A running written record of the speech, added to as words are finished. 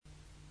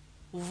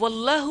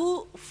واللہ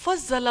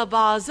فضل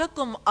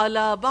بعضکم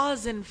علی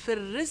بعض فی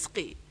الرزق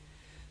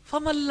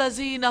فما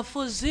الذین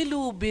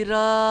فضلوا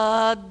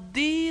براد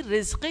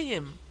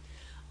رزقهم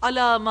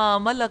علی ما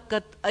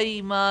ملکت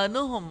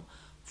ایمانہم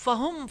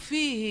فہم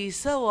فیہ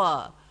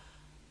سواء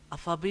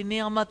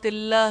افبنعمت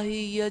اللہ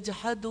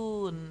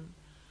یجحدون۔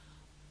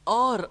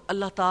 اور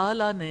اللہ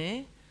تعالی نے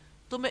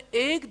تمہیں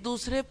ایک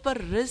دوسرے پر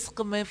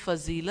رزق میں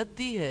فضیلت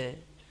دی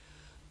ہے،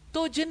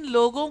 تو جن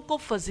لوگوں کو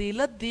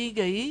فضیلت دی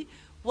گئی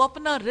وہ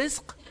اپنا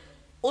رزق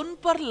ان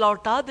پر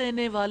لوٹا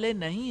دینے والے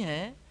نہیں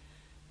ہیں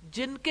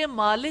جن کے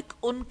مالک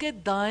ان کے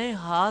دائیں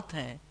ہاتھ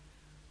ہیں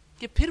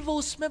کہ پھر وہ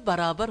اس میں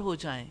برابر ہو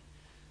جائیں۔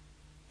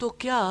 تو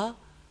کیا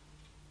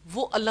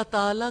وہ اللہ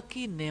تعالیٰ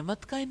کی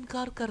نعمت کا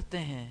انکار کرتے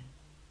ہیں؟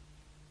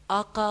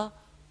 آقا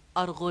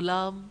اور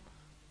غلام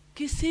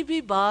کسی بھی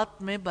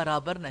بات میں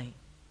برابر نہیں۔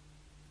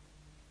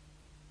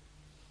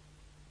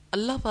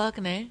 اللہ پاک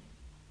نے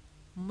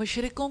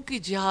مشرکوں کی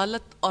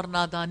جہالت اور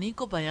نادانی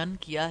کو بیان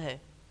کیا ہے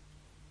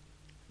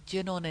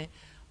جنہوں نے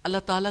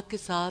اللہ تعالیٰ کے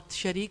ساتھ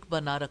شریک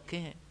بنا رکھے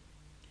ہیں،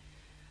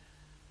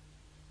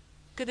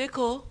 کہ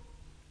دیکھو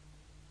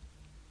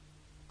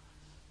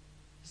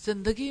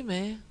زندگی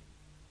میں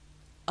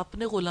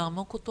اپنے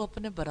غلاموں کو تو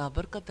اپنے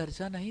برابر کا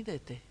درجہ نہیں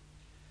دیتے،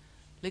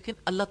 لیکن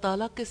اللہ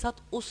تعالیٰ کے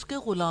ساتھ اس کے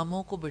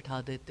غلاموں کو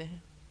بٹھا دیتے ہیں۔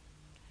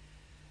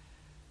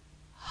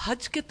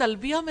 حج کے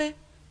تلبیہ میں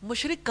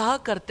مشرک کہا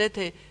کرتے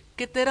تھے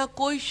کہ تیرا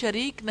کوئی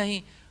شریک نہیں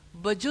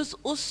بجز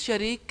اس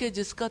شریک کے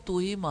جس کا تو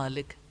ہی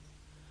مالک ہے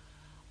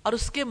اور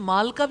اس کے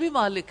مال کا بھی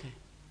مالک ہے،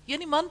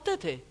 یعنی مانتے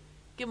تھے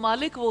کہ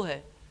مالک وہ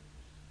ہے۔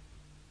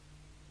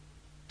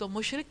 تو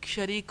مشرک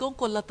شریکوں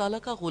کو اللہ تعالیٰ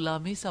کا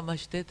غلام ہی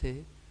سمجھتے تھے،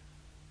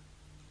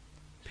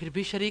 پھر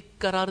بھی شریک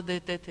قرار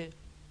دیتے تھے۔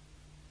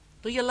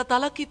 تو یہ اللہ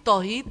تعالیٰ کی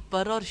توحید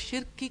پر اور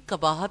شرک کی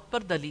قباحت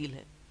پر دلیل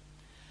ہے۔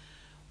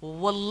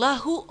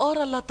 واللہ، اور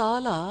اللہ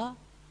تعالیٰ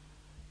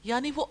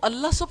یعنی وہ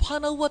اللہ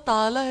سبحانہ و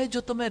تعالیٰ ہے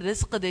جو تمہیں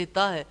رزق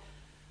دیتا ہے۔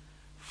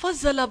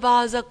 فضل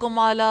بعضکم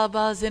علی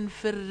بعض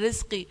فی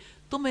الرزق،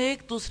 تمہیں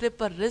ایک دوسرے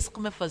پر رزق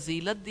میں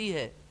فضیلت دی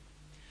ہے۔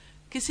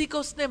 کسی کو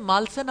اس نے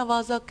مال سے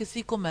نوازا،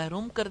 کسی کو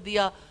محروم کر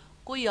دیا،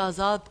 کوئی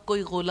آزاد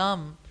کوئی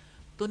غلام۔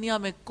 دنیا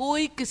میں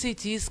کوئی کسی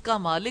چیز کا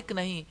مالک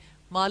نہیں،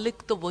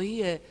 مالک تو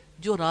وہی ہے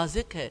جو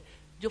رازق ہے،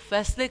 جو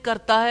فیصلے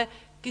کرتا ہے،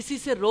 کسی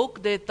سے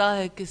روک دیتا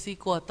ہے، کسی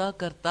کو عطا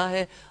کرتا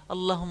ہے۔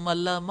 اللہم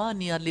لا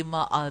مانع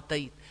لما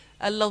آتیت،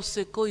 اللہ اس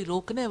سے کوئی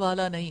روکنے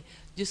والا نہیں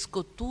جس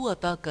کو تو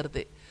عطا کر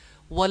دے۔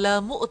 ولا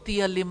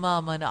مؤتی لما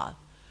منعت،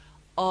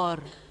 اور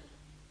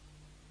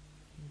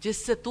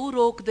جس سے تو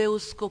روک دے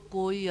اس کو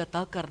کوئی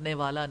عطا کرنے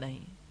والا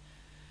نہیں۔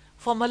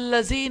 فَمَا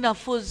الَّذِينَ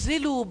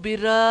فُضِّلُوا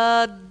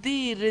بِرَادِّ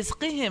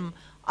رِزْقِهِمْ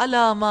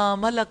عَلَى مَا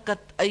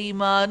مَلَكَتْ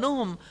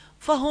أَيْمَانُهُمْ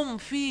فَهُمْ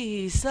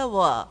فِيهِ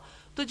سَوَاءٌ،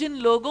 تو جن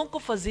لوگوں کو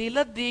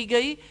فضیلت دی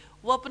گئی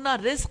وہ اپنا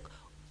رزق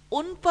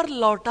ان پر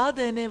لوٹا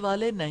دینے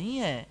والے نہیں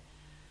ہیں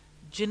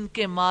جن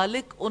کے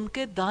مالک ان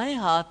کے دائیں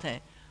ہاتھ ہیں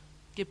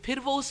کہ پھر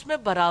وہ اس میں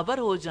برابر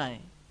ہو جائیں۔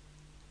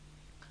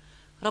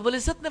 رب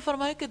العزت نے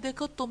فرمایا کہ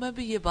دیکھو تمہیں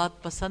بھی یہ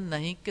بات پسند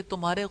نہیں کہ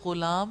تمہارے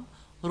غلام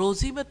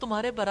روزی میں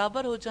تمہارے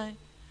برابر ہو جائیں،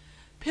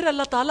 پھر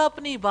اللہ تعالیٰ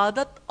اپنی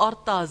عبادت اور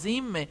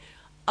تعظیم میں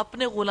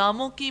اپنے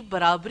غلاموں کی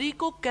برابری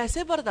کو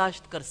کیسے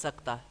برداشت کر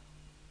سکتا ہے؟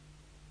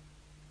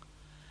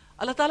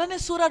 اللہ تعالیٰ نے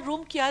سورہ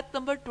روم کی آیت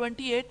نمبر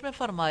 28 میں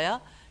فرمایا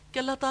کہ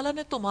اللہ تعالیٰ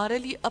نے تمہارے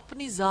لیے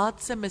اپنی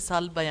ذات سے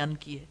مثال بیان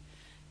کی ہے۔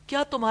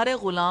 کیا تمہارے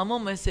غلاموں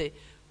میں سے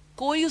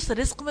کوئی اس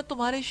رزق میں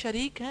تمہارے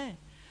شریک ہیں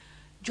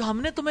جو ہم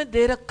نے تمہیں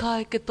دے رکھا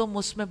ہے کہ تم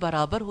اس میں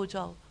برابر ہو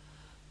جاؤ؟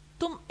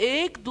 تم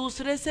ایک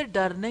دوسرے سے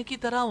ڈرنے کی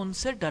طرح ان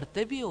سے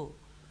ڈرتے بھی ہو۔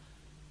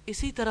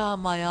 اسی طرح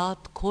ہم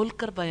آیات کھول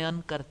کر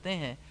بیان کرتے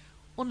ہیں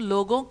ان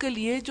لوگوں کے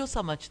لیے جو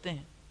سمجھتے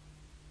ہیں۔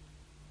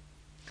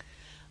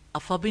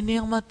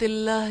 افبنعمت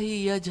اللہ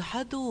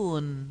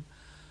یجحدون،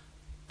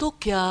 تو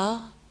کیا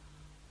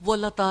وہ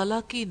اللہ تعالیٰ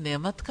کی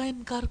نعمت کا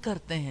انکار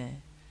کرتے ہیں؟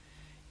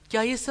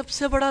 کیا یہ سب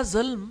سے بڑا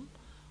ظلم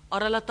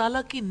اور اللہ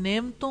تعالیٰ کی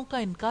نعمتوں کا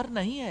انکار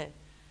نہیں ہے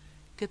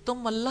کہ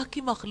تم اللہ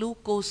کی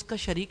مخلوق کو اس کا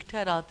شریک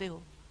ٹھہراتے ہو؟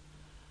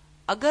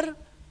 اگر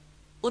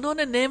انہوں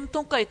نے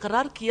نعمتوں کا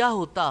اقرار کیا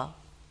ہوتا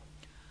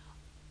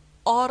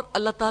اور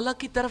اللہ تعالیٰ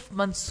کی طرف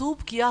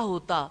منسوب کیا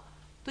ہوتا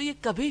تو یہ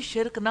کبھی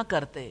شرک نہ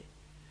کرتے،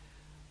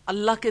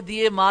 اللہ کے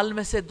دیے مال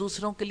میں سے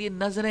دوسروں کے لیے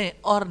نظریں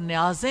اور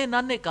نیازیں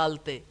نہ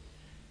نکالتے۔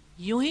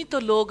 یوں ہی تو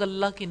لوگ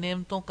اللہ کی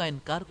نعمتوں کا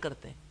انکار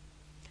کرتے۔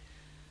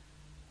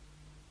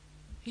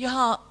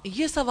 یہاں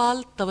یہ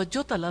سوال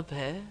توجہ طلب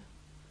ہے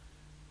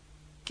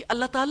کہ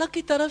اللہ تعالیٰ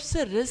کی طرف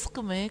سے رزق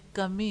میں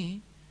کمی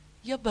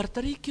یا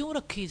برتری کیوں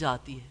رکھی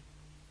جاتی ہے؟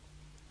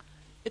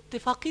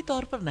 اتفاقی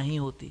طور پر نہیں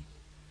ہوتی،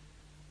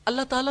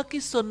 اللہ تعالیٰ کی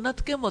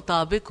سنت کے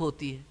مطابق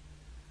ہوتی ہے۔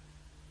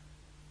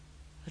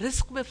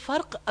 رزق میں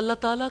فرق اللہ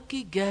تعالیٰ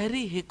کی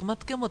گہری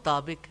حکمت کے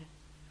مطابق ہے۔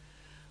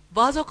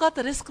 بعض اوقات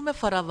رزق میں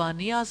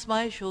فراوانی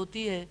آزمائش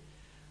ہوتی ہے،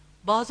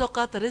 بعض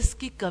اوقات رزق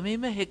کی کمی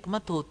میں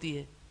حکمت ہوتی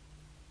ہے۔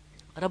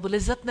 رب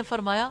العزت نے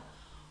فرمایا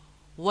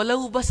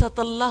وَلَوْ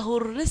بَسَطَ اللَّهُ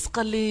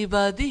الرِّزْقَ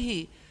لِعِبَادِهِ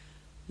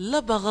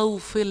لَبَغَوْا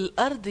فِي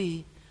الْأَرْضِ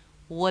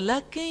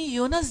وَلَكِنْ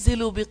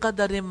يُنَزِّلُ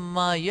بِقَدَرٍ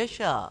مَا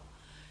يَشَاءُ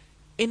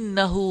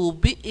إِنَّهُ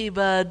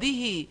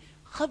بِعِبَادِهِ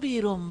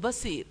خَبِيرٌ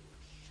بَصِيرٌ۔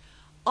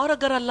 اور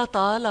اگر اللہ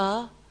تعالی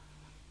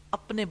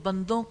اپنے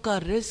بندوں کا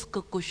رزق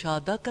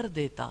کشادہ کر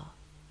دیتا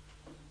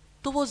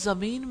تو وہ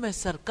زمین میں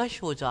سرکش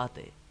ہو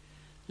جاتے،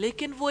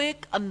 لیکن وہ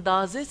ایک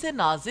اندازے سے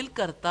نازل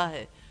کرتا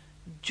ہے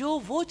جو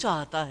وہ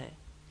چاہتا ہے۔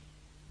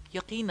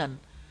 یقیناً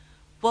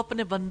وہ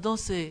اپنے بندوں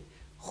سے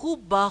خوب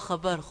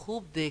باخبر،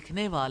 خوب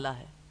دیکھنے والا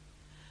ہے۔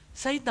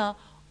 سیدنا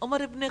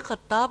عمر ابن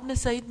خطاب نے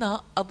سیدنا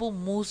ابو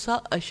موسیٰ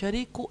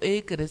اشعری کو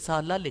ایک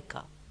رسالہ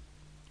لکھا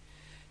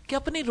کہ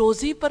اپنی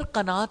روزی پر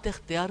قناعت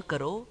اختیار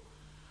کرو،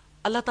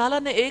 اللہ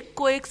تعالیٰ نے ایک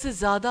کو ایک سے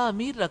زیادہ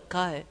امیر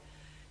رکھا ہے،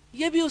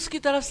 یہ بھی اس کی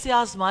طرف سے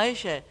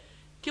آزمائش ہے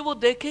کہ وہ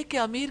دیکھے کہ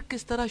امیر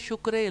کس طرح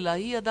شکر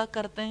الہی ادا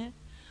کرتے ہیں،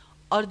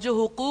 اور جو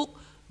حقوق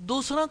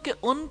دوسروں کے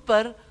ان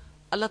پر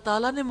اللہ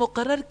تعالیٰ نے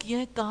مقرر کیے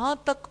ہیں کہاں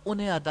تک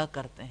انہیں ادا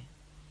کرتے ہیں۔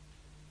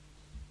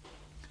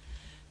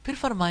 پھر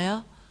فرمایا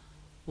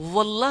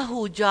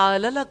وَاللَّهُ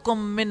جَعَلَ لَكُم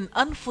مِّنْ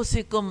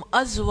أَنفُسِكُمْ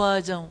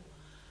أَزْوَاجًا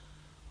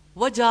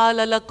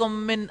وَجَعَلَ لَكُم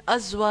مِّنْ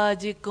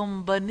أَزْوَاجِكُمْ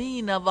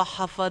بَنِينَ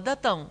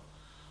وَحَفَدَةً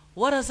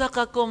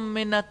وَرَزَقَكُم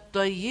مِّنَ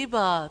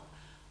الطَّيِّبَاتِ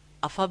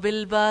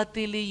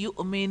أَفَبِالْبَاطِلِ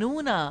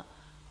يُؤْمِنُونَ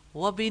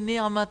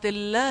وَبِنِعْمَةِ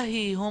اللَّهِ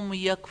هُمْ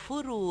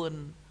يَكْفُرُونَ۔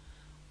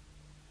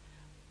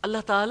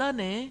 اللہ تعالیٰ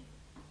نے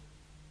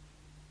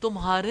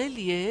تمہارے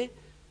لیے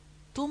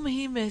تم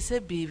ہی میں سے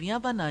بیویاں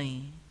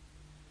بنائیں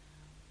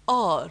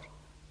اور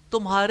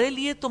تمہارے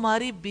لیے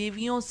تمہاری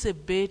بیویوں سے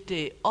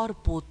بیٹے اور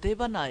پوتے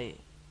بنائے،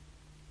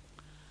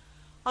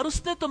 اور اس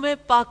نے تمہیں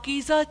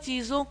پاکیزہ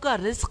چیزوں کا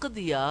رزق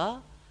دیا،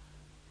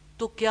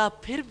 تو کیا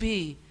پھر بھی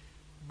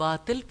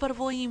باطل پر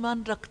وہ ایمان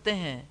رکھتے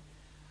ہیں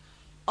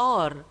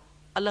اور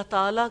اللہ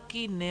تعالیٰ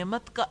کی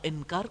نعمت کا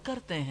انکار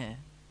کرتے ہیں؟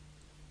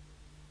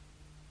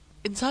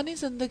 انسانی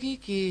زندگی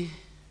کی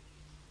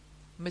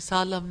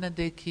مثال ہم نے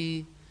دیکھی،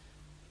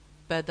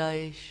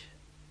 پیدائش،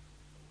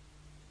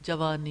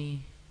 جوانی،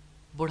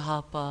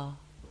 بڑھاپا،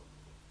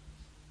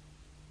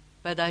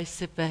 پیدائش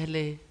سے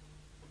پہلے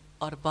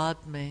اور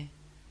بعد میں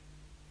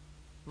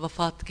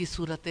وفات کی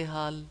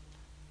صورتحال،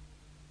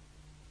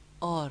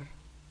 اور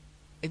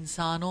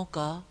انسانوں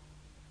کا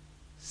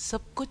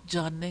سب کچھ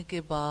جاننے کے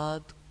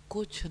بعد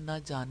کچھ نہ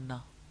جاننا۔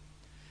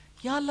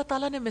 یہاں اللہ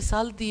تعالیٰ نے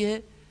مثال دی ہے،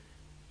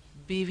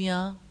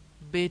 بیویاں،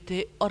 بیٹے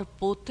اور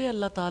پوتے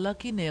اللہ تعالیٰ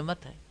کی نعمت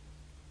ہے۔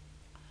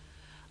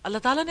 اللہ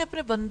تعالیٰ نے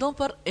اپنے بندوں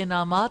پر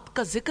انعامات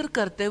کا ذکر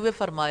کرتے ہوئے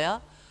فرمایا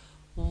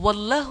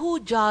وَاللَّهُ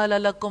جَعَلَ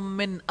لَكُم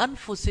مِّنْ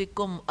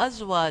أَنفُسِكُمْ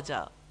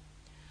أَزْوَاجًا،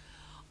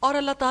 اور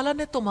اللہ تعالیٰ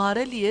نے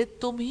تمہارے لیے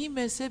تم ہی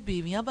میں سے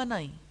بیویاں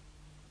بنائیں،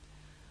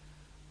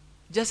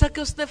 جیسا کہ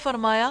اس نے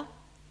فرمایا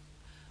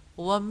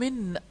وَمِنْ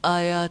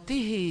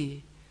آيَاتِهِ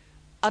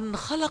أَنْ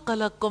خَلَقَ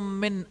لَكُم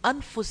مِّنْ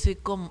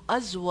أَنفُسِكُمْ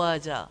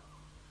أَزْوَاجًا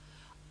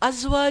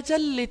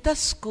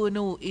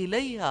لِتَسْكُنُوا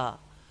إِلَيْهَا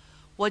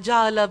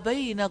وَجَعَلَ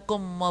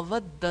بَيْنَكُم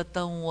مَّوَدَّةً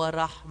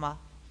وَرَحْمَةً۔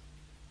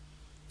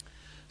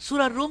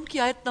 سورہ روم کی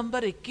آیت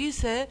نمبر 21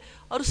 ہے،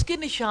 اور اس کی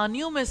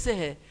نشانیوں میں سے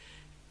ہے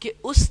کہ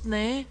اس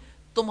نے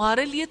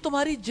تمہارے لیے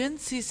تمہاری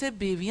جنسی سے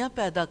بیویاں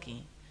پیدا کی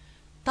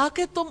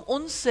تاکہ تم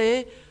ان سے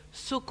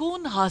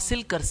سکون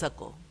حاصل کر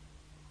سکو،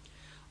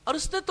 اور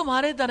اس نے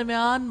تمہارے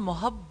درمیان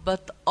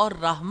محبت اور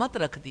رحمت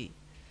رکھ دی۔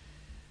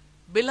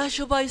 بلا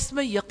شبہ اس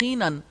میں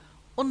یقیناً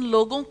ان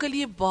لوگوں کے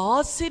لیے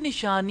بہت سی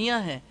نشانیاں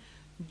ہیں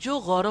جو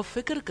غور و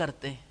فکر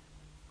کرتے ہیں۔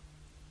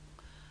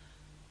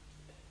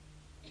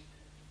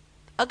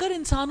 اگر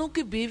انسانوں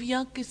کی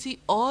بیویاں کسی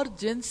اور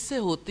جنس سے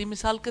ہوتی،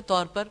 مثال کے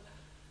طور پر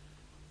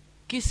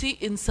کسی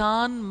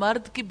انسان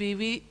مرد کی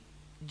بیوی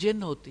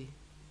جن ہوتی،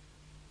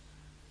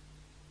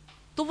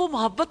 تو وہ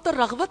محبت اور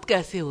رغبت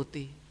کیسے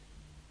ہوتی؟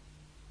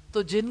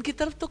 تو جن کی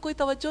طرف تو کوئی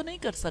توجہ نہیں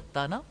کر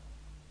سکتا نا۔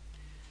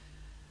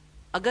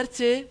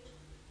 اگرچہ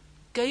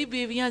کئی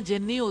بیویاں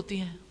جنی ہوتی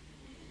ہیں،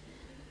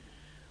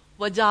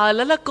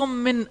 وَجَعَلَ لَكُم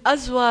مِّنْ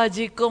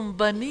أَزْوَاجِكُمْ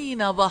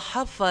بَنِينَ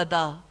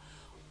وَحَفَدَةً،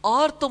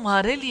 اور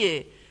تمہارے لیے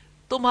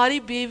تمہاری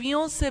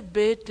بیویوں سے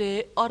بیٹے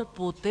اور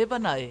پوتے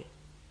بنائے۔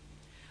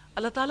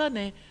 اللہ تعالیٰ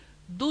نے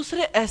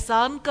دوسرے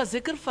احسان کا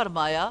ذکر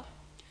فرمایا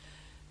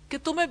کہ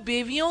تمہیں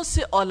بیویوں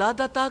سے اولاد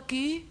عطا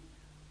کی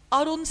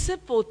اور ان سے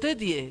پوتے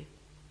دیے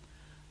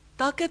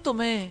تاکہ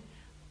تمہیں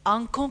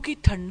آنکھوں کی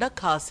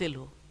ٹھنڈک حاصل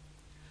ہو،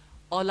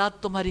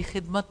 اولاد تمہاری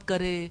خدمت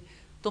کرے،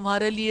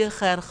 تمہارے لیے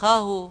خیرخواہ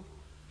ہو۔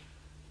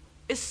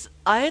 اس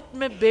آیت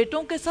میں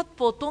بیٹوں کے ساتھ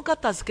پوتوں کا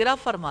تذکرہ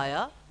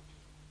فرمایا،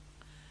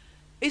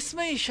 اس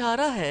میں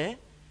اشارہ ہے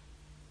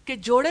کہ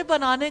جوڑے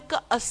بنانے کا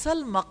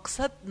اصل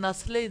مقصد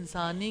نسل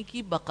انسانی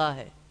کی بقا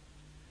ہے،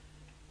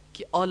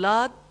 کہ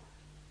اولاد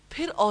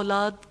پھر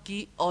اولاد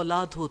کی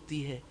اولاد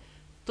ہوتی ہے،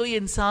 تو یہ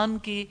انسان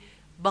کی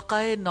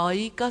بقائے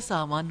نوعی کا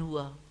سامان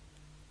ہوا۔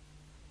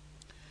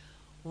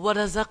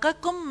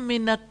 وَرَزَقَكُم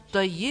مِّنَ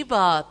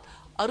الطَّيِّبَاتِ،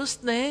 اور اس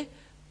نے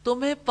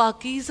تمہیں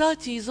پاکیزہ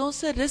چیزوں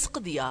سے رزق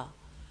دیا،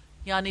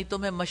 یعنی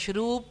تمہیں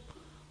مشروب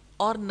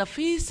اور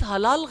نفیس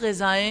حلال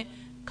غذائیں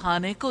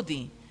کھانے کو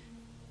دیں۔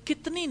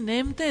 کتنی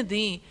نعمتیں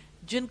دیں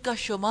جن کا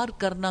شمار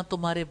کرنا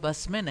تمہارے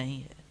بس میں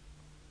نہیں ہے۔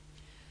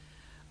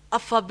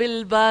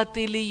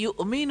 افبالباطل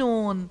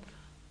یؤمنون،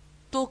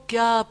 تو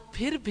کیا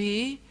پھر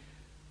بھی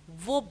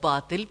وہ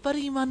باطل پر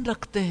ایمان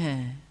رکھتے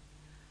ہیں؟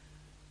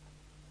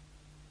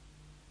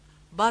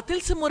 باطل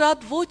سے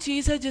مراد وہ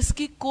چیز ہے جس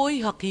کی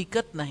کوئی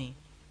حقیقت نہیں۔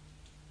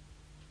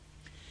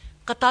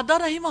 قتادہ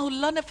رحمہ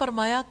اللہ نے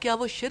فرمایا کیا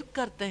وہ شرک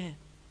کرتے ہیں؟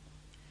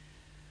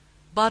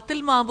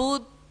 باطل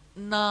معبود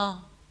نہ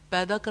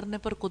پیدا کرنے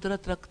پر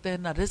قدرت رکھتے ہیں،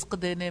 نہ رزق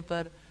دینے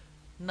پر،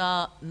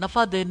 نہ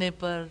نفع دینے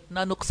پر، نہ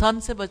نقصان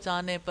سے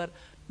بچانے پر،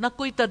 نہ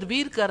کوئی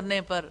تدبیر کرنے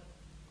پر۔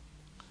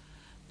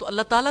 تو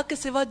اللہ تعالیٰ کے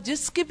سوا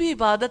جس کی بھی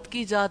عبادت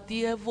کی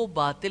جاتی ہے وہ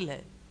باطل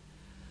ہے۔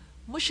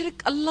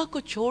 مشرک اللہ کو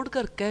چھوڑ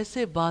کر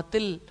کیسے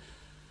باطل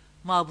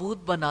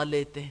معبود بنا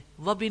لیتے ہیں۔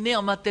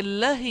 وَبِنِعْمَةِ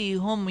اللَّهِ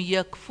هُمْ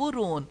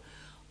يَكْفُرُونَ،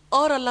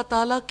 اور اللہ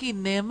تعالیٰ کی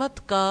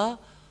نعمت کا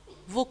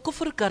وہ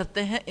کفر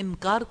کرتے ہیں،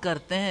 انکار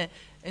کرتے ہیں۔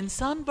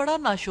 انسان بڑا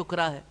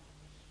ناشکرا ہے۔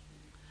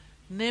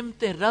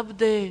 نعمت رب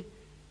دے،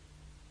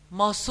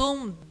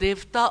 موسوم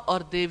دیوتا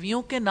اور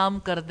دیویوں کے نام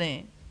کر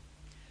دیں،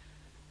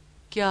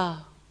 کیا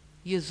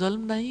یہ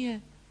ظلم نہیں ہے؟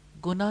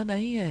 گناہ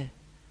نہیں ہے؟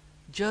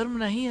 جرم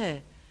نہیں ہے؟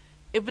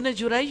 ابن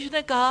جریج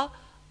نے کہا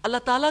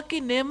اللہ تعالیٰ کی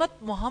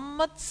نعمت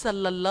محمد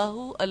صلی اللہ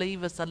علیہ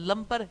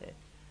وسلم پر ہے،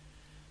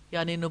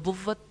 یعنی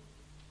نبوت،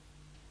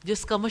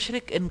 جس کا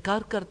مشرک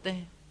انکار کرتے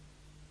ہیں۔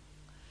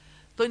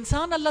 تو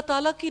انسان اللہ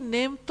تعالیٰ کی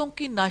نعمتوں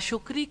کی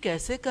ناشکری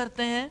کیسے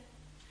کرتے ہیں؟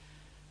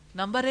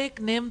 نمبر 1،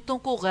 نعمتوں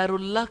کو غیر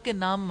اللہ کے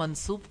نام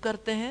منسوب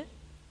کرتے ہیں۔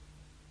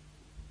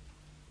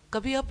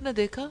 کبھی آپ نے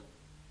دیکھا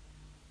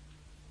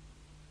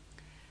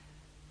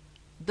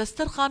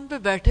دسترخوان پہ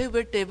بیٹھے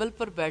ہوئے، ٹیبل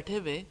پر بیٹھے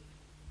ہوئے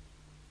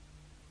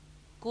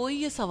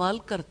کوئی یہ سوال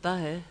کرتا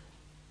ہے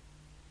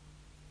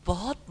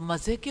بہت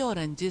مزے کے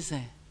اورنجز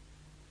ہیں،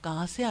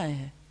 کہاں سے آئے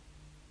ہیں؟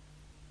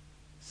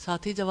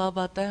 ساتھی جواب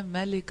آتا ہے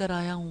میں لے کر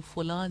آیا ہوں،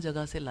 فلاں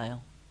جگہ سے لایا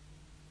ہوں۔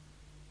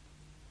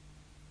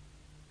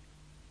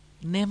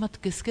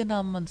 نعمت کس کے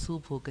نام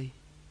منسوب ہو گئی؟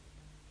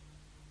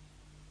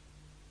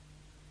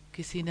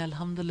 کسی نے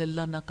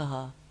الحمدللہ نہ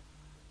کہا،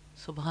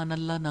 سبحان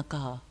اللہ نہ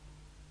کہا،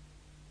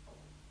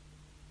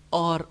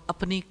 اور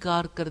اپنی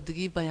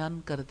کارکردگی بیان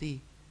کر دی۔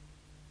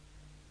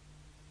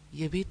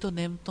 یہ بھی تو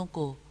نعمتوں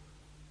کو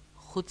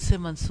خود سے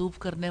منسوب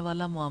کرنے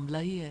والا معاملہ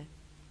ہی ہے۔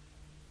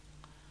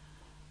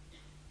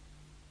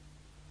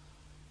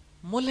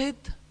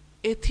 ملحد،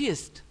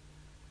 ایتھیسٹ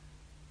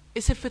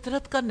اسے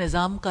فطرت کا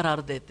نظام قرار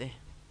دیتے ہیں۔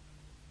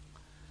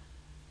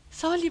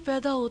 سوال یہ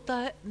پیدا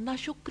ہوتا ہے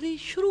ناشکری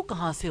شروع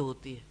کہاں سے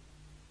ہوتی ہے؟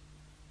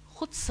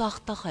 خود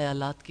ساختہ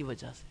خیالات کی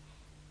وجہ سے۔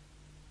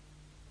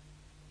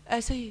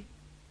 ایسے ہی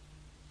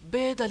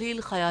بے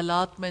دلیل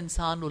خیالات میں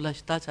انسان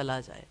الجھتا چلا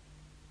جائے۔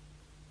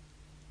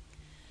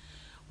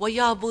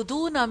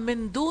 وَيَعْبُدُونَ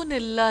مِن دُونِ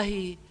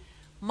اللَّهِ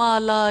مَا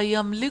لَا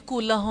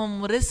يَمْلِكُ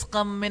لَهُمْ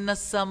رِزْقًا مِّنَ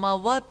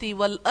السَّمَاوَاتِ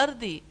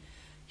وَالْأَرْضِ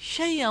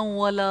شَيْئًا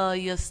وَلَا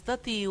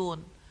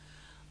يَسْتَطِيعُونَ،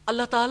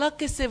 اللہ تعالیٰ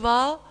کے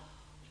سوا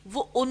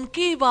وہ ان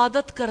کی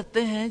عبادت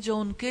کرتے ہیں جو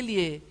ان کے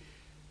لیے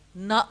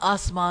نہ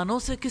آسمانوں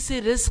سے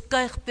کسی رزق کا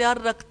اختیار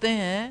رکھتے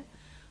ہیں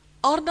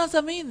اور نہ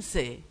زمین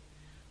سے،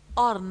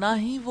 اور نہ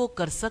ہی وہ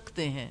کر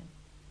سکتے ہیں۔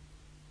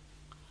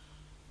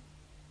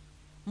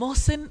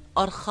 محسن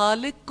اور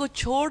خالق کو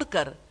چھوڑ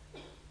کر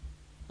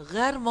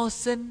غیر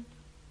محسن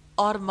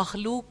اور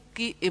مخلوق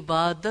کی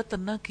عبادت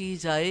نہ کی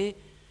جائے،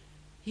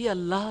 یہ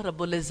اللہ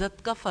رب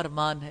العزت کا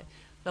فرمان ہے۔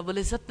 رب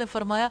العزت نے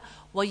فرمایا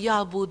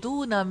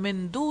وَيَعْبُدُونَ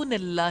مِن دُونِ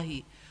اللَّهِ،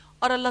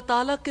 اور اللہ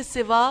تعالیٰ کے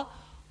سوا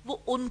وہ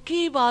ان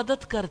کی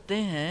عبادت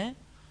کرتے ہیں،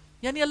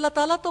 یعنی اللہ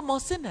تعالیٰ تو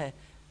محسن ہے،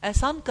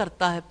 احسان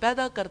کرتا ہے،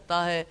 پیدا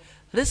کرتا ہے،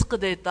 رزق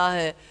دیتا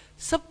ہے،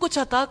 سب کچھ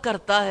عطا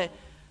کرتا ہے،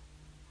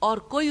 اور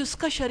کوئی اس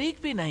کا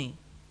شریک بھی نہیں۔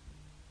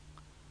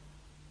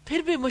 پھر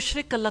بھی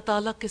مشرک اللہ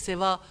تعالیٰ کے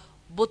سوا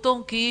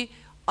بتوں کی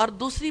اور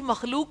دوسری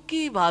مخلوق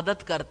کی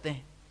عبادت کرتے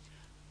ہیں۔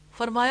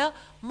 فرمایا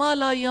مَا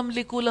لَا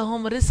يَمْلِكُ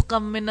لَهُمْ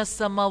رِزْقًا مِّنَ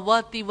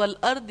السَّمَاوَاتِ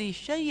وَالْأَرْضِ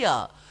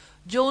شَيْئًا،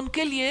 جو ان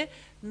کے لیے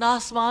نہ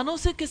آسمانوں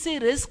سے کسی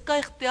رزق کا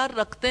اختیار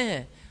رکھتے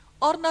ہیں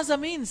اور نہ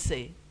زمین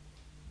سے۔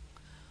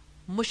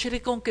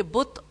 مشرکوں کے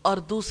بت اور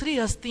دوسری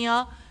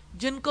ہستیاں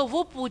جن کو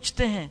وہ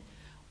پوجتے ہیں،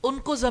 ان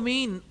کو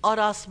زمین اور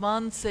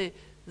آسمان سے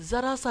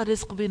ذرا سا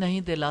رزق بھی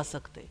نہیں دلا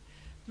سکتے،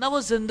 نہ وہ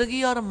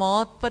زندگی اور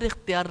موت پر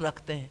اختیار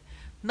رکھتے ہیں،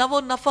 نہ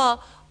وہ نفع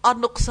اور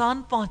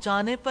نقصان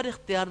پہنچانے پر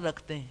اختیار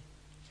رکھتے ہیں۔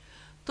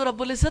 تو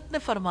رب العزت نے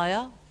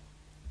فرمایا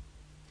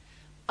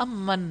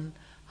امن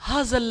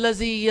ھذا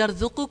الذی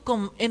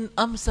یرزقکم ان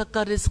امسک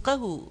رزقہ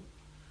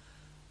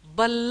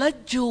بل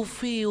لجوا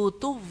فی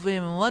عتو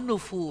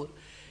ونفور،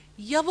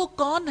 یا وہ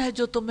کون ہے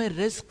جو تمہیں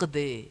رزق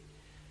دے؟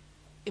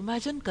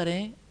 امیجن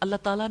کریں اللہ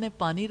تعالیٰ نے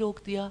پانی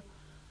روک دیا،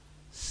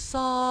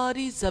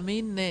 ساری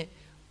زمین نے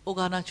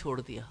اگانا چھوڑ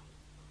دیا،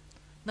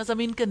 نہ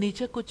زمین کے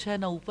نیچے کچھ ہے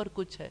نہ اوپر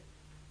کچھ ہے،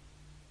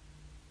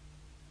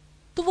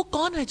 تو وہ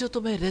کون ہے جو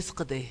تمہیں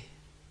رزق دے؟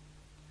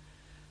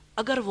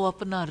 اگر وہ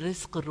اپنا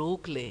رزق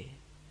روک لے،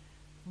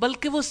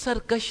 بلکہ وہ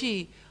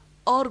سرکشی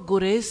اور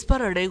گریز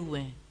پر اڑے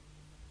ہوئے ہیں۔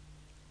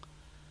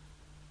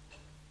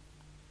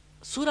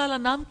 سورہ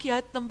الانعام کی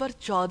آیت نمبر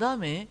 14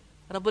 میں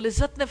رب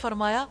العزت نے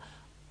فرمایا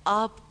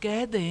آپ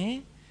کہہ دیں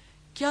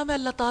کیا میں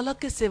اللہ تعالیٰ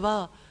کے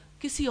سوا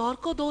کسی اور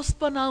کو دوست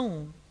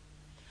بناؤں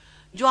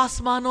جو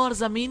آسمانوں اور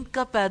زمین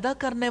کا پیدا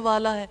کرنے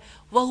والا ہے،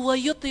 وَهُوَ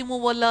يُطْعِمُ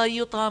وَلَا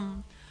يُطْعَمُ،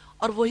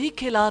 اور وہی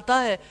کھلاتا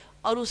ہے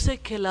اور اسے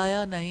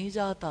کھلایا نہیں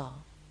جاتا.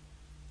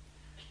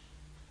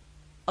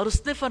 اور اس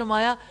نے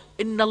فرمایا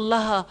ان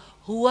اللہ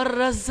هو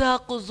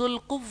الرزاق ذو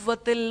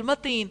القوة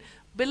المتین،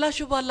 بلا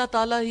شبہ اللہ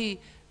تعالیٰ ہی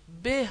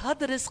بے حد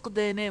رزق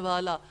دینے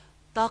والا،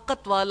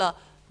 طاقت والا،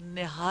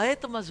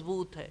 نہایت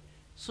مضبوط ہے.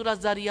 سورہ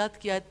زاریات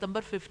کی آیت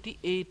نمبر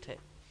 58 ہے.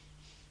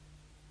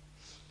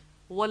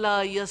 وَلَا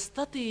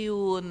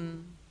يَسْتَطِيعُونَ،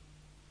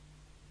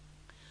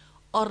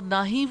 اور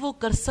نہ ہی وہ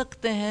کر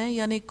سکتے ہیں،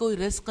 یعنی کوئی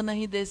رزق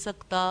نہیں دے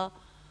سکتا،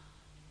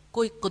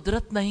 کوئی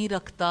قدرت نہیں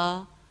رکھتا،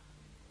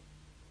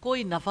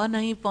 کوئی نفع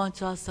نہیں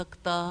پہنچا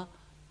سکتا،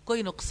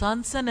 کوئی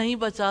نقصان سے نہیں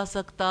بچا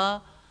سکتا،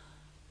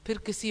 پھر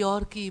کسی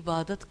اور کی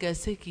عبادت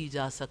کیسے کی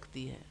جا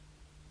سکتی ہے؟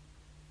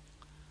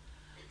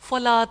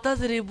 فَلَا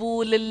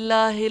تَضْرِبُوا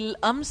لِلَّهِ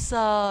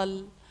الْأَمْثَالَ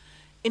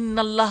إِنَّ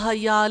اللَّهَ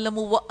يَعْلَمُ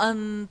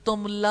وَأَنْتُمْ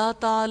لَا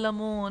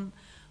تَعْلَمُونَ،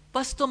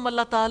 بس تم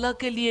اللہ تعالیٰ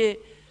کے لیے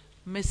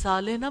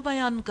مثالیں نہ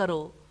بیان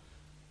کرو،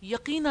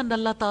 یقیناً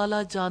اللہ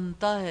تعالیٰ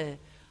جانتا ہے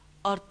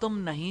اور تم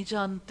نہیں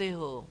جانتے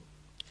ہو.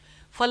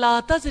 فَلَا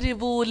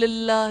تَضْرِبُوا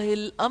لِلَّهِ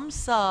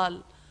الْأَمْثَالَ،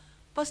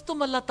 بس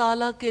تم اللہ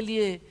تعالیٰ کے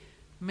لیے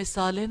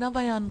مثالیں نہ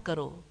بیان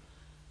کرو.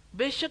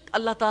 بے شک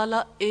اللہ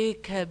تعالیٰ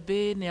ایک ہے،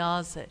 بے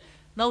نیاز ہے،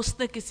 نہ اس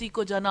نے کسی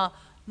کو جنا،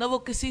 نہ وہ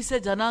کسی سے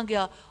جنا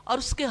گیا، اور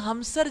اس کے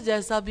ہمسر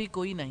جیسا بھی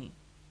کوئی نہیں.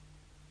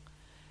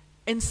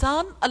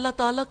 انسان اللہ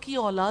تعالیٰ کی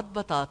اولاد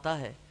بتاتا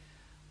ہے،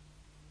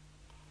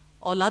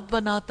 اولاد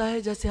بناتا ہے،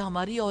 جیسے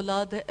ہماری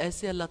اولاد ہے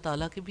ایسے اللہ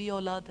تعالیٰ کی بھی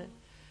اولاد ہے.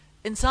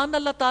 انسان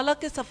اللہ تعالیٰ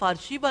کے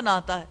سفارشی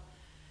بناتا ہے،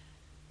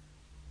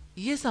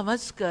 یہ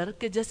سمجھ کر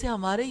کہ جیسے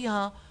ہمارے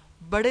یہاں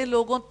بڑے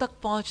لوگوں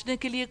تک پہنچنے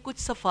کے لیے کچھ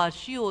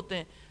سفارشی ہوتے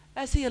ہیں،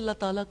 ایسے ہی اللہ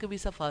تعالیٰ کے بھی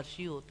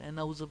سفارشی ہوتے ہیں.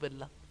 نعوذ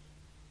باللہ.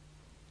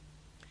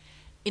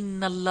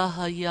 ان اللہ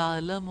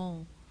یعلم،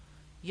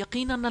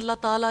 یقیناً اللہ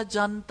تعالیٰ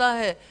جانتا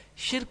ہے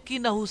شرک کی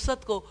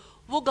نحوست کو.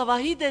 وہ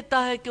گواہی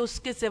دیتا ہے کہ اس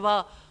کے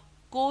سوا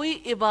کوئی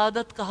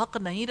عبادت کا حق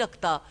نہیں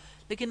رکھتا،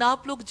 لیکن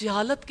آپ لوگ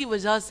جہالت کی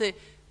وجہ سے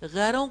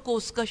غیروں کو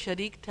اس کا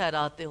شریک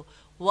ٹھہراتے ہو.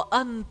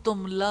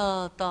 وَأَنْتُمْ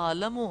لَا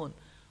تَعْلَمُونَ،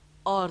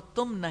 اور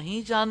تم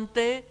نہیں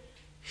جانتے،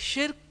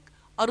 شرک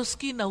اور اس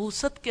کی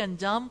نحوست کے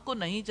انجام کو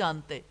نہیں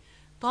جانتے.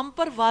 تو ہم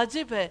پر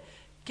واجب ہے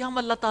کہ ہم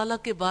اللہ تعالیٰ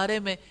کے بارے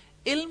میں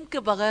علم کے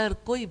بغیر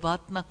کوئی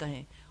بات نہ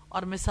کہیں،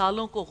 اور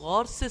مثالوں کو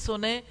غور سے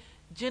سنیں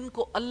جن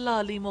کو اللہ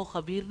علیم و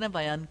خبیر نے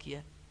بیان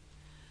کیا.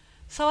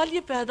 سوال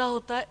یہ پیدا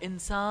ہوتا ہے،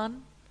 انسان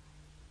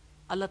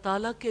اللہ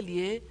تعالیٰ کے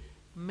لیے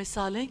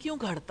مثالیں کیوں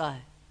گھڑتا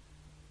ہے؟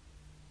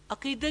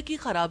 عقیدے کی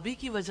خرابی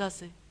کی وجہ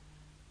سے.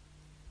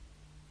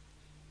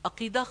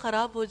 عقیدہ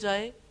خراب ہو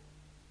جائے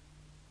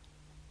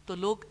تو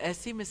لوگ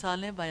ایسی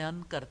مثالیں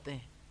بیان کرتے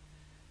ہیں.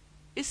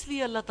 اس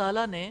لیے اللہ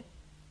تعالیٰ نے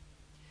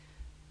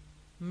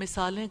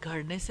مثالیں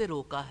گھڑنے سے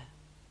روکا ہے.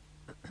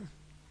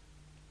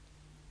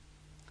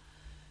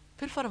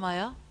 پھر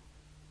فرمایا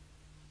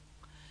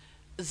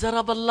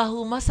ضرب اللہ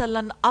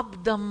مثلا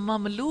عبدا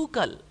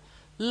مملوکا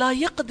لا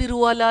يقدر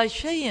على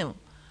شيء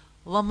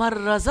ومن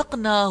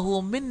رزقناه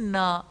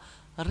منا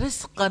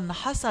رزقا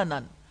حسنا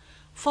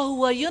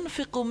فهو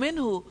ينفق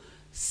منه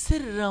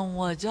سرا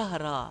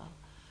وجهرا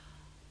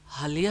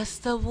هل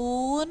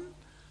يستوون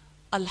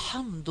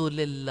الحمد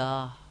للہ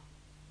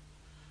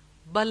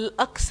بل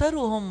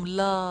اکثرهم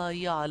لا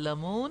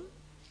يعلمون.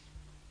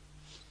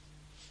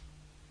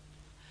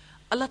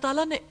 اللہ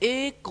تعالیٰ نے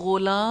ایک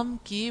غلام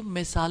کی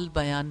مثال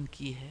بیان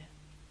کی ہے.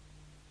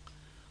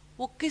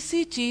 وہ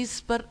کسی چیز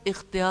پر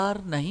اختیار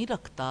نہیں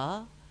رکھتا،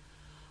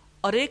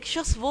 اور ایک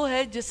شخص وہ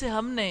ہے جسے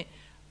ہم نے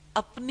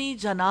اپنی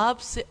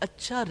جناب سے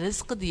اچھا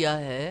رزق دیا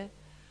ہے،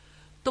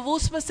 تو وہ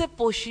اس میں سے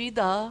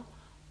پوشیدہ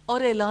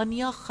اور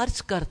اعلانیہ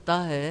خرچ کرتا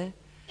ہے.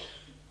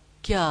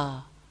 کیا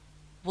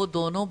وہ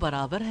دونوں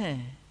برابر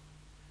ہیں؟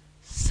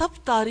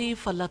 سب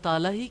تعریف اللہ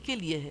تعالیٰ ہی کے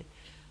لیے ہے،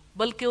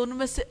 بلکہ ان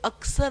میں سے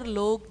اکثر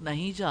لوگ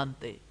نہیں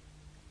جانتے.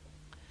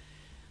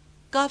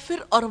 کافر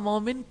اور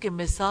مومن کی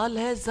مثال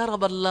ہے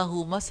ضرب اللہ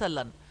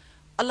مثلا،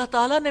 اللہ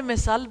تعالیٰ نے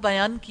مثال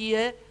بیان کی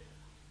ہے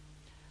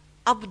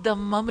عبدا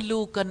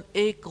مملوکا،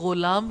 ایک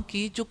غلام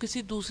کی جو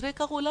کسی دوسرے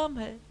کا غلام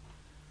ہے.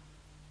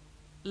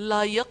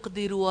 لا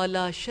يقدر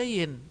على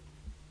شيء،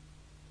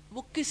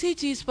 وہ کسی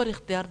چیز پر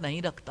اختیار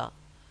نہیں رکھتا،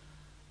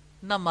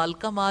 نہ مال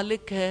کا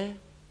مالک ہے،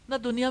 نہ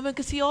دنیا میں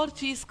کسی اور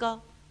چیز کا.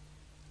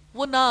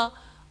 وہ نہ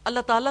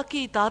اللہ تعالیٰ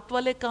کی اطاعت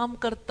والے کام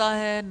کرتا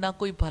ہے، نہ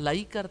کوئی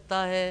بھلائی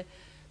کرتا ہے،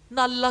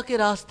 نہ اللہ کے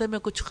راستے میں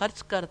کچھ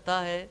خرچ کرتا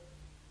ہے.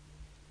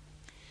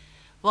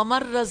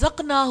 وَمَن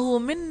رَّزَقْنَاهُ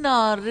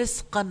مِنَّا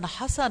رِزْقًا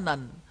حَسَنًا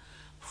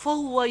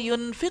فَهُوَ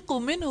يُنْفِقُ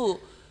مِنْهُ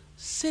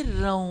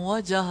سِرًّا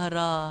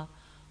وَجَهْرًا،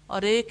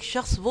 اور ایک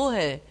شخص وہ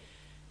ہے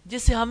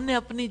جسے ہم نے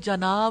اپنی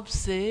جناب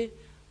سے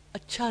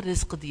اچھا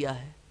رزق دیا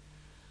ہے،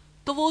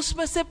 تو وہ اس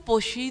میں سے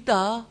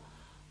پوشیدہ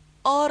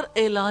اور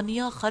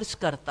اعلانیہ خرچ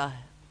کرتا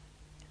ہے.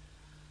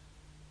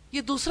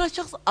 یہ دوسرا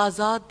شخص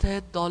آزاد ہے،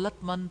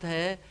 دولت مند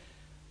ہے،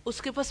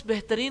 اس کے پاس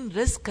بہترین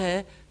رزق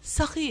ہے،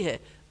 سخی ہے،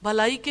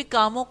 بھلائی کے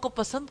کاموں کو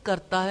پسند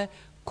کرتا ہے،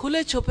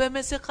 کھلے چھپے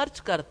میں سے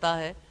خرچ کرتا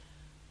ہے،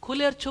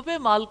 کھلے اور چھپے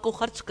مال کو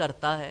خرچ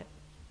کرتا ہے۔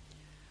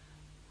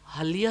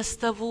 هل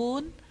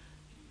یستوون،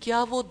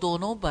 کیا وہ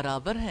دونوں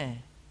برابر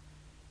ہیں؟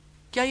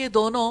 کیا یہ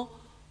دونوں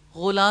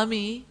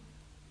غلامی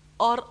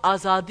اور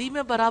آزادی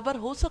میں برابر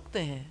ہو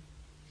سکتے ہیں؟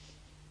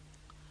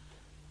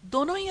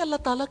 دونوں ہی اللہ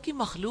تعالیٰ کی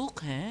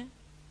مخلوق ہیں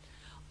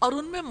اور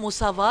ان میں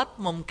مساوات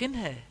ممکن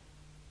ہے۔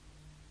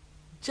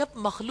 جب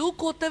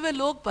مخلوق ہوتے ہوئے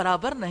لوگ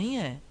برابر نہیں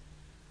ہیں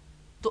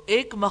تو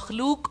ایک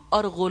مخلوق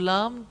اور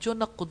غلام جو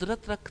نہ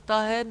قدرت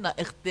رکھتا ہے نہ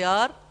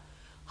اختیار،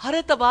 ہر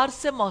اعتبار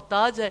سے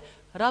محتاج ہے،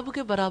 رب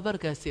کے برابر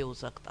کیسے ہو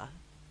سکتا ہے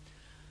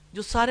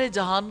جو سارے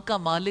جہان کا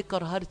مالک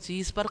اور ہر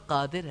چیز پر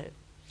قادر ہے۔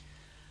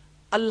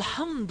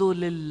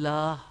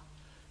 الحمدللہ،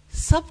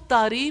 سب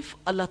تعریف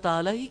اللہ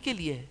تعالیٰ ہی کے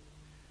لیے ہے،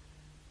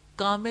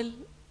 کامل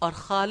اور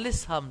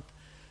خالص حمد۔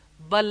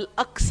 بل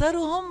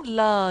اکثرہم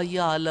لا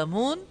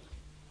یعلمون،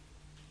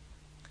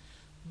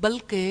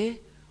 بلکہ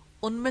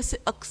ان میں سے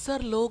اکثر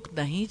لوگ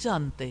نہیں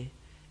جانتے،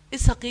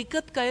 اس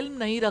حقیقت کا علم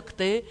نہیں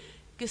رکھتے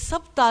کہ سب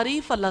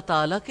تعریف اللہ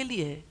تعالیٰ کے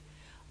لیے ہے۔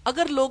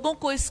 اگر لوگوں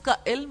کو اس کا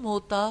علم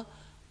ہوتا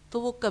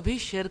تو وہ کبھی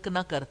شرک نہ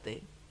کرتے۔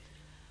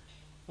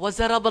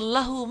 وَضَرَبَ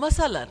اللَّهُ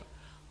مَثَلًا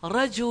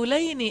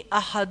رَجُلَيْنِ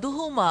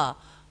أَحَدُهُمَا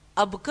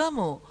أَبْكَمُ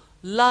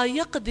لَا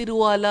يَقْدِرُ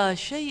عَلَى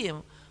شَيْءٍ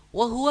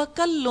وَهُوَ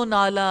كَلٌّ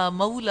عَلَى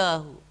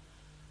مَوْلَاهُ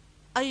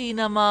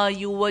أَيْنَمَا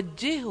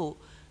يُوَجِّهُ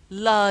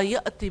لَا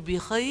يَأْتِ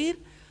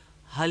بِخَيْرٍ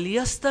هل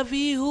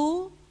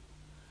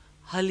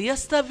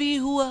يستوي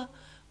هو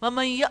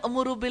ومن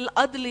يأمر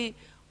بالعدل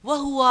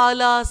وهو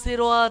على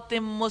صراط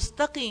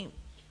مستقیم۔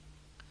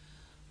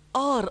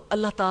 اور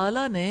اللہ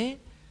تعالیٰ نے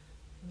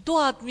دو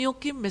آدمیوں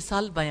کی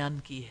مثال بیان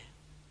کی ہے،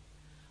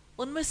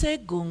 ان میں سے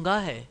ایک گونگا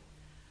ہے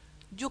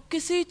جو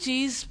کسی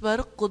چیز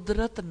پر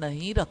قدرت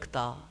نہیں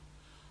رکھتا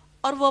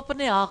اور وہ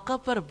اپنے آقا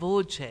پر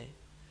بوجھ ہے،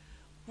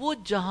 وہ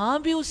جہاں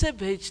بھی اسے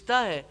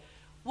بھیجتا ہے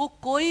وہ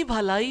کوئی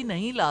بھلائی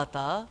نہیں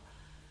لاتا۔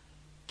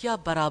 کیا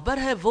برابر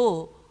ہے وہ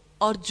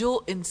اور جو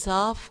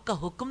انصاف کا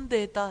حکم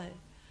دیتا ہے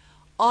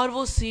اور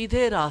وہ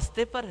سیدھے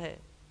راستے پر ہے؟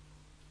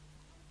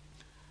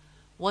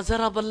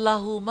 وَضَرَبَ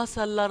اللَّهُ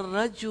مَثَلَ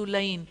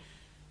الرَّجُلَيْنِ،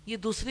 یہ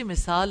دوسری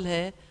مثال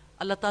ہے،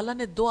 اللہ تعالیٰ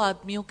نے دو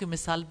آدمیوں کی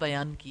مثال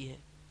بیان کی ہے۔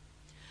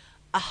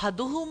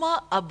 أَحَدُهُمَا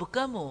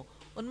أَبْكَمُ،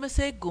 ان میں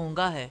سے ایک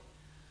گونگا ہے،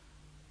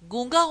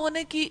 گونگا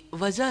ہونے کی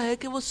وجہ ہے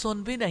کہ وہ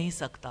سن بھی نہیں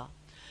سکتا۔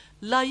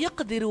 لا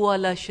يقدر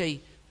على شيء،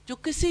 جو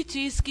کسی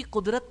چیز کی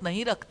قدرت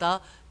نہیں رکھتا،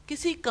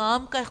 کسی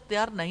کام کا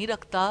اختیار نہیں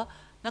رکھتا،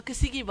 نہ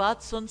کسی کی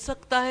بات سن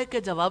سکتا ہے کہ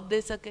جواب دے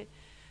سکے،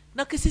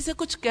 نہ کسی سے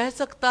کچھ کہہ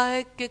سکتا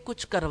ہے کہ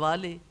کچھ کروا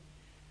لے،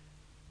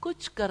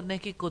 کچھ کرنے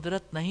کی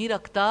قدرت نہیں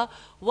رکھتا۔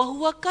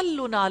 وَهُوَ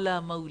كَلٌّ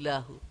عَلَى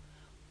مَوْلَاهُ،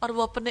 اور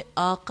وہ اپنے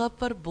آقا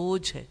پر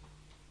بوجھ ہے،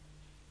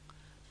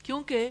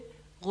 کیونکہ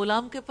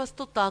غلام کے پاس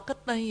تو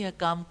طاقت نہیں ہے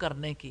کام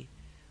کرنے کی،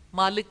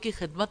 مالک کی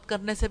خدمت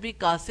کرنے سے بھی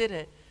قاصر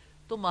ہے،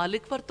 تو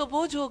مالک پر تو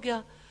بوجھ ہو گیا۔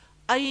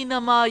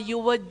 اینما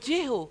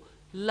یوجہہ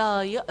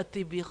لا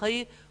یأتی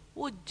بخیر،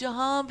 وہ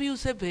جہاں بھی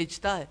اسے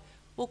بھیجتا ہے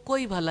وہ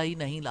کوئی بھلائی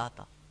نہیں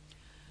لاتا،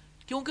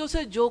 کیونکہ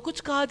اسے جو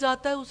کچھ کہا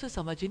جاتا ہے اسے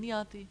سمجھ ہی نہیں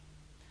آتی،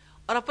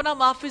 اور اپنا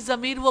ما فی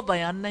الضمیر وہ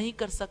بیان نہیں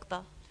کر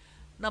سکتا،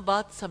 نہ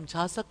بات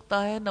سمجھا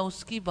سکتا ہے نہ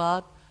اس کی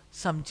بات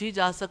سمجھی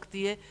جا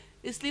سکتی ہے،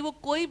 اس لیے وہ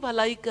کوئی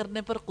بھلائی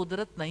کرنے پر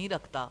قدرت نہیں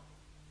رکھتا۔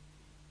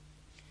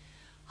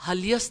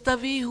 هل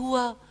یستوی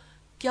ہوا،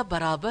 کیا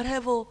برابر ہے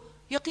وہ؟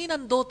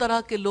 یقیناً دو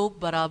طرح کے لوگ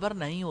برابر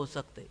نہیں ہو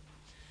سکتے۔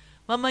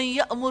 وَمَن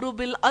يَأْمُرُ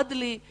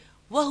بِالْعَدْلِ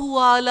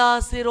وَهُوَ عَلَى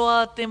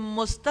صِرَاطٍ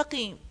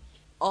مُسْتَقِيمٍ،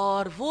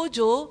 اور وہ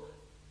جو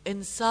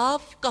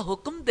انصاف کا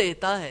حکم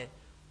دیتا ہے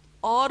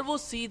اور وہ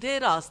سیدھے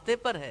راستے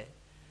پر ہے،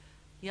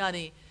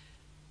 یعنی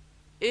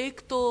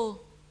ایک تو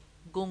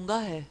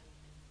گونگا ہے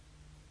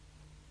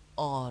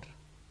اور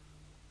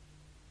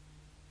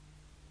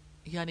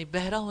یعنی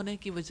بہرا ہونے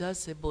کی وجہ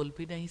سے بول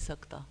بھی نہیں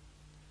سکتا،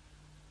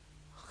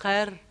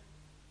 خیر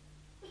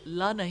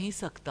لا نہیں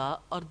سکتا،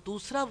 اور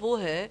دوسرا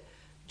وہ ہے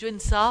جو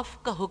انصاف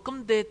کا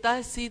حکم دیتا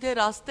ہے، سیدھے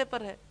راستے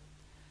پر ہے،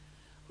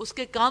 اس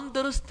کے کام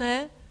درست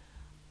ہیں،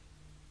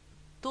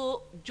 تو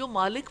جو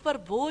مالک پر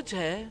بوجھ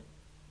ہے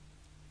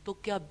تو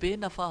کیا بے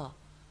نفع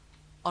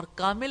اور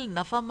کامل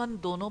نفع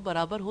مند دونوں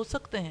برابر ہو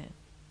سکتے ہیں؟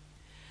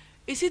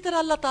 اسی طرح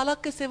اللہ تعالیٰ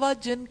کے سوا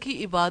جن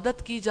کی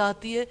عبادت کی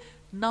جاتی ہے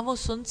نہ وہ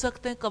سن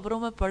سکتے ہیں، قبروں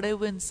میں پڑے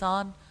ہوئے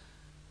انسان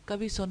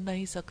کبھی سن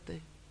نہیں سکتے،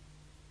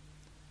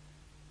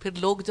 پھر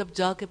لوگ جب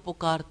جا کے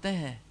پکارتے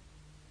ہیں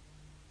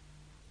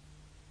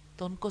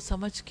تو ان کو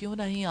سمجھ کیوں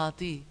نہیں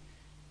آتی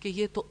کہ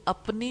یہ تو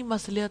اپنی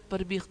مصلحت پر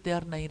بھی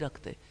اختیار نہیں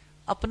رکھتے،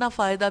 اپنا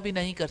فائدہ بھی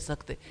نہیں کر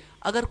سکتے،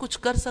 اگر کچھ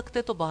کر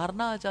سکتے تو باہر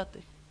نہ آ جاتے۔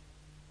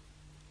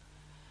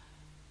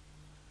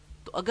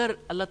 تو اگر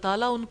اللہ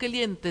تعالیٰ ان کے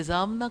لیے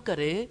انتظام نہ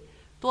کرے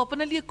تو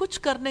اپنے لیے کچھ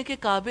کرنے کے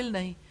قابل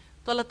نہیں،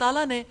 تو اللہ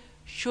تعالیٰ نے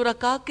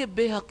شرکاء کے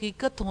بے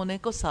حقیقت ہونے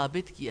کو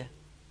ثابت کیا۔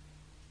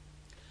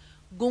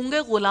 گونگے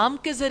غلام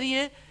کے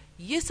ذریعے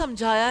یہ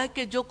سمجھایا ہے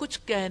کہ جو کچھ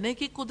کہنے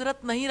کی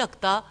قدرت نہیں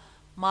رکھتا،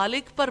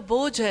 مالک پر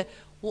بوجھ ہے،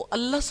 وہ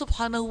اللہ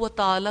سبحانہ و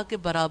تعالی کے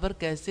برابر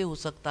کیسے ہو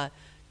سکتا ہے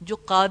جو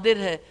قادر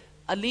ہے،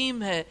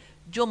 علیم ہے،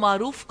 جو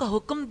معروف کا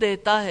حکم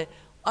دیتا ہے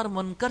اور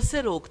منکر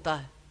سے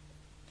روکتا ہے۔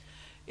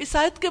 اس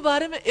آیت کے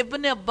بارے میں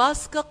ابن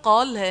عباس کا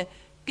قول ہے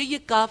کہ یہ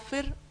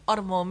کافر اور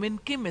مومن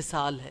کی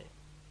مثال ہے۔